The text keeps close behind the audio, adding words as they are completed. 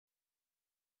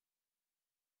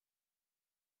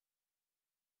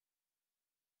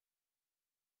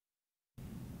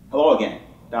Hello again,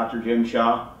 Dr. Jim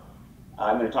Shaw.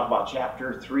 I'm going to talk about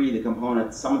Chapter 3, the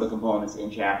components, some of the components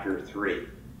in Chapter 3.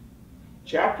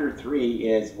 Chapter 3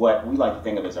 is what we like to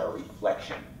think of as our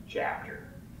reflection chapter.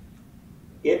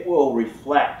 It will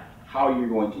reflect how you're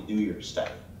going to do your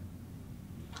study.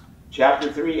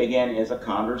 Chapter 3, again, is a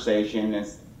conversation.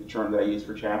 It's the term that I use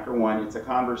for Chapter 1. It's a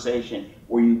conversation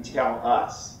where you tell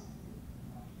us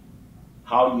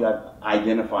how you have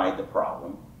identified the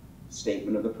problem,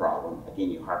 statement of the problem.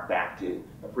 Again, you hark back to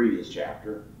a previous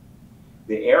chapter.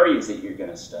 The areas that you're going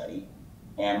to study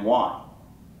and why.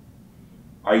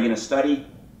 Are you going to study,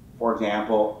 for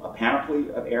example, a panoply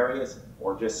of areas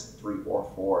or just 3 or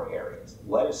 4 areas?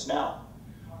 Let us know.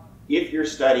 If you're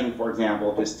studying, for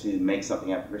example, just to make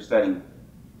something up, you're studying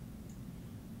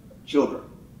children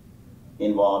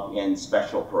involved in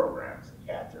special programs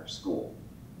at their school.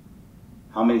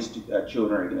 How many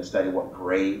children are you going to study? What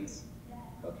grades?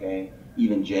 Okay,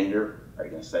 even gender. Are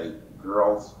you going to study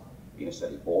girls? Are you going to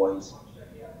study boys?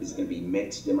 Is it going to be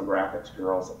mixed demographics,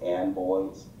 girls and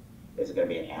boys? Is it going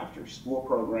to be an after-school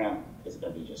program? Is it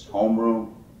going to be just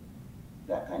homeroom?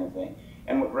 That kind of thing.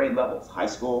 And what grade levels? High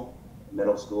school,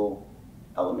 middle school,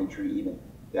 elementary even,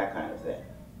 that kind of thing.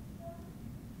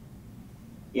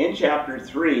 In Chapter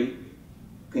 3,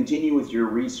 continue with your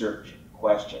research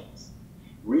questions.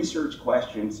 Research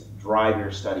questions drive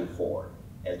your study forward.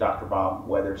 As Dr. Bob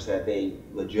Weather said, they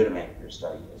legitimate your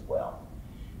study as well.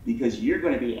 Because you're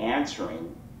going to be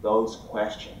answering those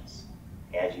questions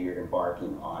as you're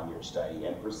embarking on your study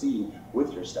and proceeding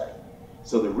with your study.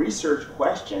 So the research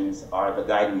questions are the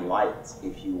guiding lights,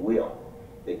 if you will,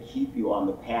 that keep you on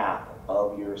the path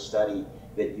of your study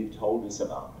that you've told us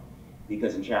about.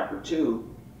 Because in Chapter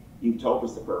 2, you've told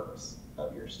us the purpose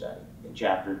of your study. In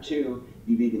Chapter 2,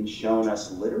 you've even shown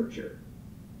us literature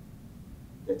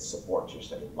that supports your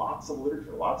study. Lots of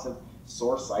literature, lots of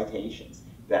source citations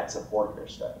that support your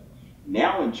study.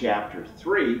 Now in Chapter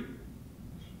 3,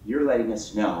 you're letting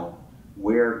us know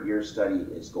where your study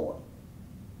is going.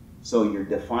 So you're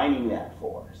defining that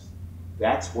for us.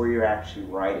 That's where you're actually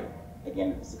writing.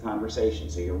 Again, it's a conversation.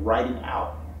 So you're writing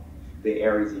out the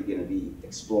areas you're going to be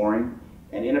exploring.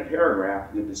 And in a paragraph,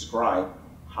 you describe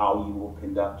how you will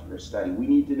conduct your study. We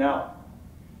need to know.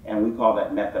 And we call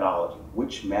that methodology.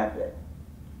 Which method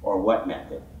or what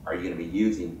method are you going to be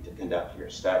using to conduct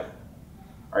your study?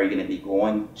 Are you going to be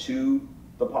going to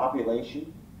the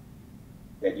population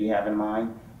that you have in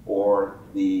mind, or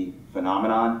the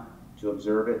phenomenon to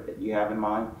observe it that you have in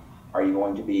mind? Are you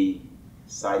going to be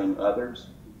citing others,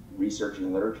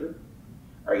 researching literature?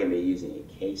 Are you going to be using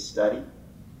a case study?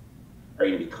 Are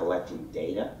you going to be collecting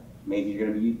data? Maybe you're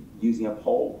going to be using a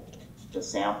poll to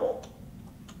sample.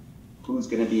 Who's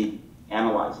going to be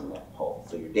analyzing that poll?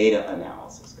 So your data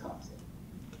analysis comes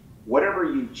in. Whatever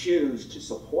you choose to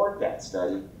support that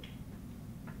study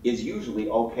is usually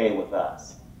okay with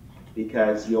us,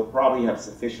 because you'll probably have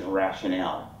sufficient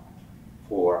rationale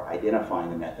for identifying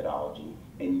the methodology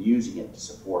and using it to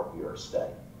support your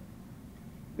study.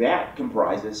 That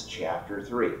comprises Chapter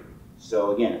 3.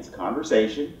 So again, it's a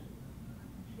conversation.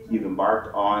 You've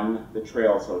embarked on the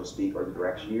trail, so to speak, or the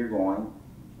direction you're going.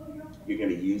 You're going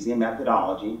to be using a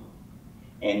methodology,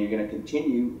 and you're going to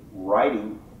continue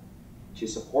writing to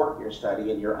support your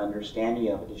study, and your understanding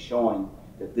of it is showing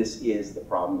that this is the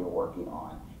problem you're working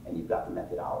on, and you've got the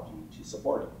methodology to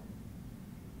support it.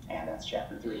 And that's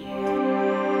Chapter 3.